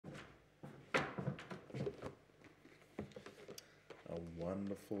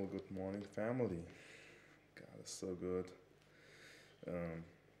Wonderful good morning, family. God is so good.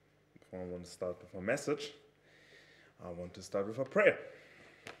 Before I want to start with a message, I want to start with a prayer.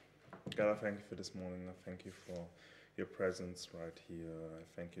 God, I thank you for this morning. I thank you for your presence right here. I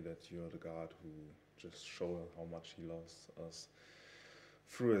thank you that you're the God who just showed how much He loves us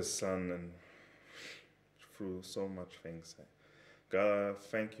through His Son and through so much things. God, I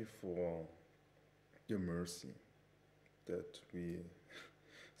thank you for your mercy that we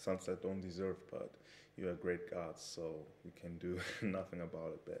sometimes don't deserve, but you are a great God, so we can do nothing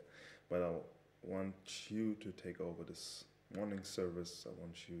about it. But I want you to take over this morning service. I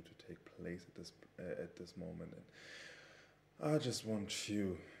want you to take place at this moment, and I just want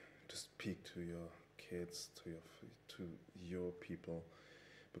you to speak to your kids, to your people,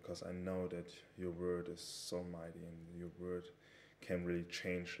 because I know that your word is so mighty and your word can really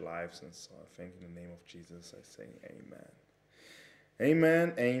change lives. And so I thank you in the name of Jesus. I say amen.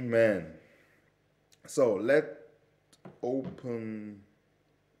 Amen, amen. So let's open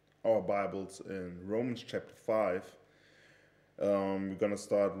our Bibles in Romans chapter 5. We're going to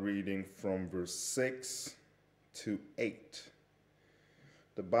start reading from verse 6 to 8.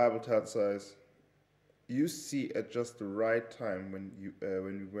 The Bible tells us, "You see, at just the right time, when you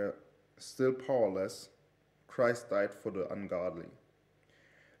were still powerless, Christ died for the ungodly.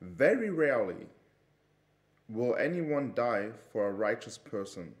 Very rarely will anyone die for a righteous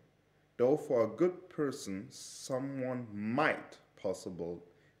person, though for a good person someone might possibly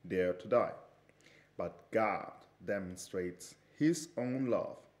dare to die. But God demonstrates His own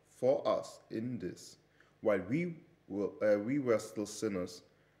love for us in this: while we were still sinners,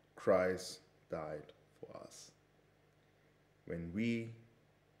 Christ died for us." When we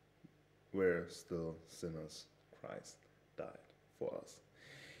were still sinners, Christ died for us.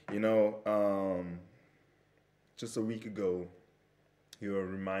 Just a week ago, you were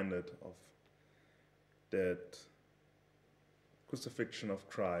reminded of that crucifixion of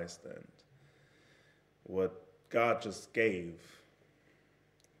Christ and what God just gave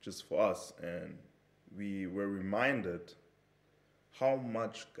just for us. And we were reminded how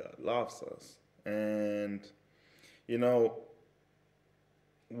much God loves us. And,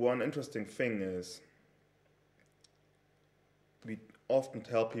 one interesting thing is we often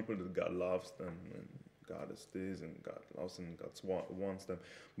tell people that God loves them and God is this and God loves them and God wants them.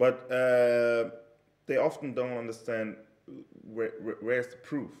 But they often don't understand where's the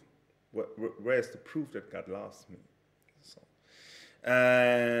proof. Where's the proof that God loves me?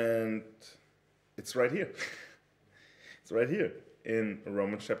 And it's right here. It's right here in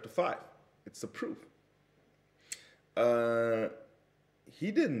Romans chapter 5. It's the proof. He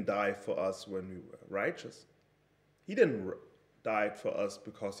didn't die for us when we were righteous. He didn't die for us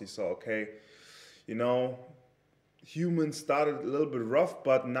because he saw, okay, humans started a little bit rough,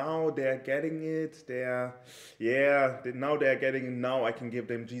 but now they're getting it. Now they're getting it. Now I can give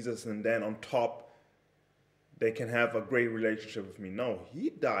them Jesus, and then on top, they can have a great relationship with me. No, He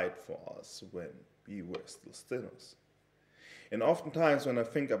died for us when we were still sinners. And oftentimes when I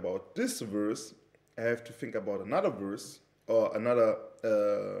think about this verse, I have to think about another verse, or another,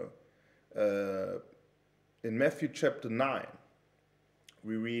 in Matthew chapter 9.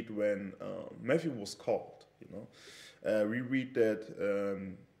 We read when Matthew was called, we read that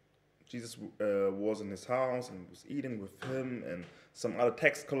Jesus was in his house and was eating with him and some other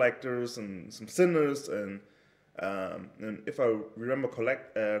tax collectors and some sinners. And if I remember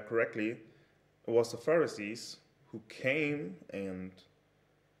correctly, it was the Pharisees who came and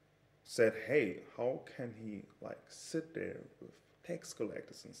said, "Hey, how can he sit there with tax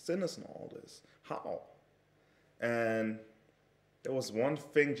collectors and sinners and all this? How?" And there was one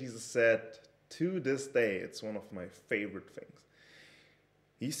thing Jesus said to this day. It's one of my favorite things.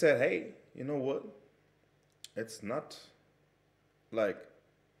 He said, "Hey, you know what? It's not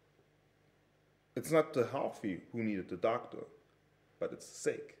the healthy who needed the doctor, but it's the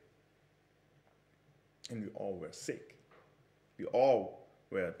sick." And we all were sick. We all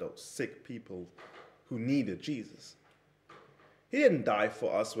were those sick people who needed Jesus. He didn't die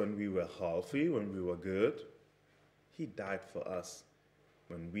for us when we were healthy, when we were good. He died for us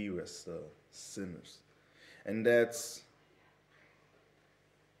when we were still sinners. And that's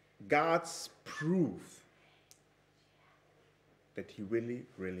God's proof that He really,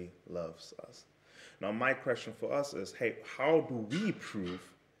 really loves us. Now, my question for us is, hey, how do we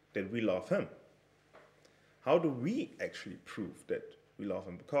prove that we love Him? How do we actually prove that we love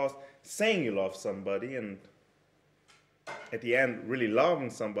Him? Because saying you love somebody and at the end really loving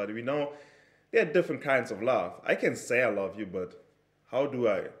somebody, we know there are different kinds of love. I can say I love you, but how do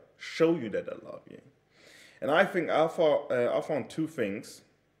I show you that I love you? And I think I found two things,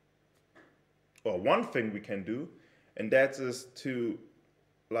 or one thing we can do, and that is to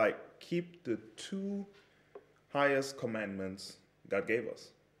like keep the two highest commandments God gave us.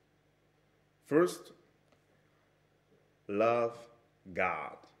 First, love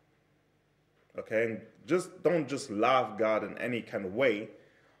God. Okay, and don't just love God in any kind of way.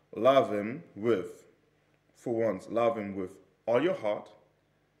 Love Him with, for once, love Him with all your heart.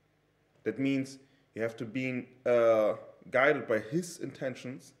 That means you have to be guided by His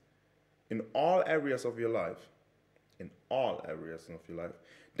intentions in all areas of your life. In all areas of your life.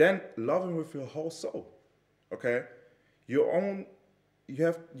 Then love Him with your whole soul. Okay, you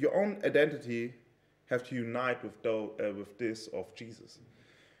have your own identity have to unite with this of Jesus.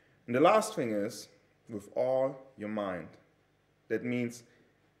 And the last thing is with all your mind. That means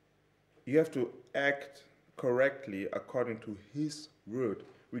you have to act correctly according to His word,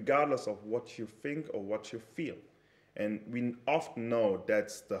 regardless of what you think or what you feel. And we often know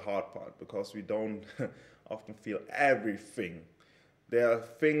that's the hard part because we don't often feel everything. There are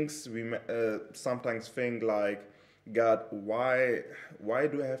things we sometimes think like, God, why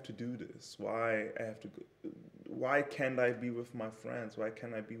do I have to do this? Why can't I be with my friends? Why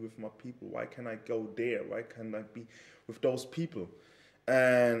can't I be with my people? Why can't I go there? Why can't I be with those people?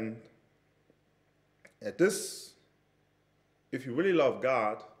 And at this, if you really love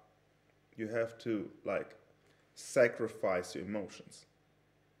God, you have to like sacrifice your emotions.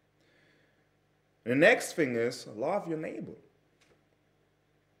 And the next thing is love your neighbor.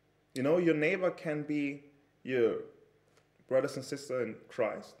 You know, your neighbor can be your brothers and sisters in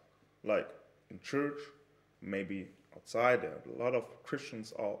Christ, like in church, maybe outside. There are a lot of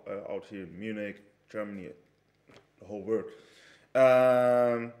Christians out here in Munich, Germany, the whole world.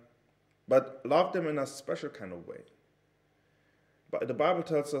 But love them in a special kind of way. But the Bible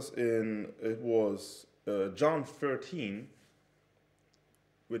tells us John 13,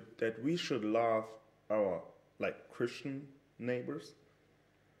 that we should love our like Christian neighbors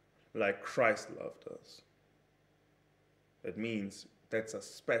like Christ loved us. That means that's a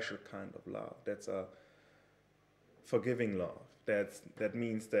special kind of love. That's a forgiving love. That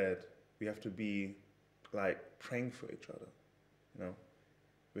means that we have to be like praying for each other. You know,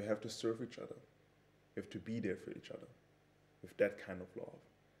 we have to serve each other. We have to be there for each other with that kind of love.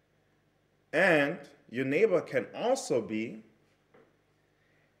 And your neighbor can also be,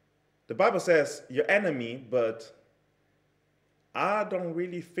 the Bible says, your enemy, but I don't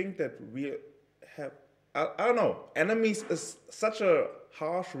really think that we have, I don't know, enemies is such a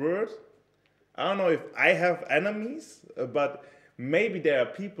harsh word. I don't know if I have enemies, but maybe there are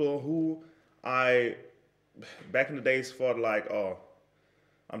people who I, back in the days, thought like, oh,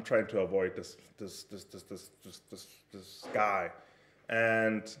 I'm trying to avoid this guy.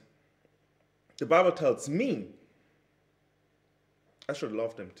 And the Bible tells me I should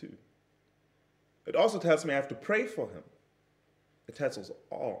love them too. It also tells me I have to pray for him. It tells us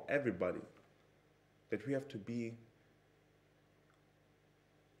all, everybody, that we have to be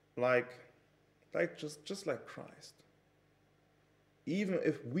just like Christ. Even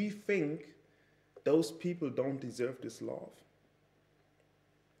if we think those people don't deserve this love,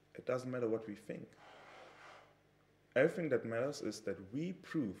 it doesn't matter what we think. Everything that matters is that we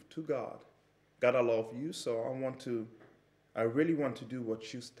prove to God, God, I love you, so I really want to do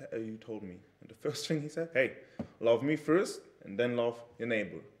what you told me. And the first thing he said, hey, love me first, and then love your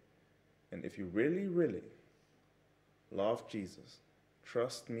neighbor. And if you really, really love Jesus,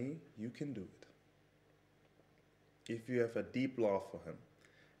 trust me, you can do it. If you have a deep love for him,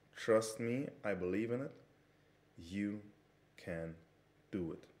 trust me, I believe in it, you can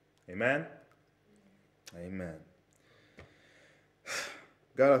do it. Amen? Amen.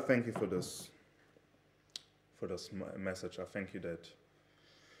 God, I thank you for this message. I thank you that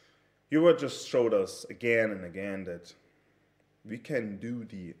you would just showed us again and again that we can do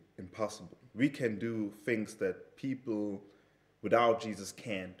the impossible. We can do things that people without Jesus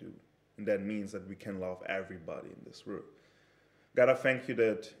can't do. And that means that we can love everybody in this world. God, I thank you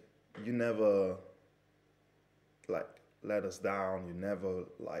that you never let us down. You never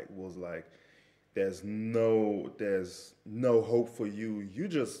was like, there's no hope for you. You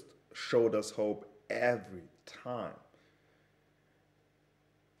just showed us hope every time.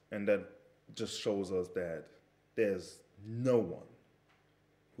 And that just shows us that there's no one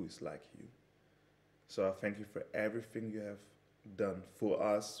who is like you. So I thank you for everything you have done for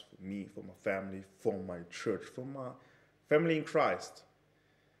us, for me, for my family, for my church, for my family in Christ.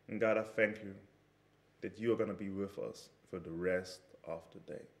 And God, I thank you that you are going to be with us for the rest of the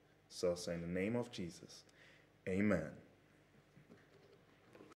day. So I say in the name of Jesus, amen.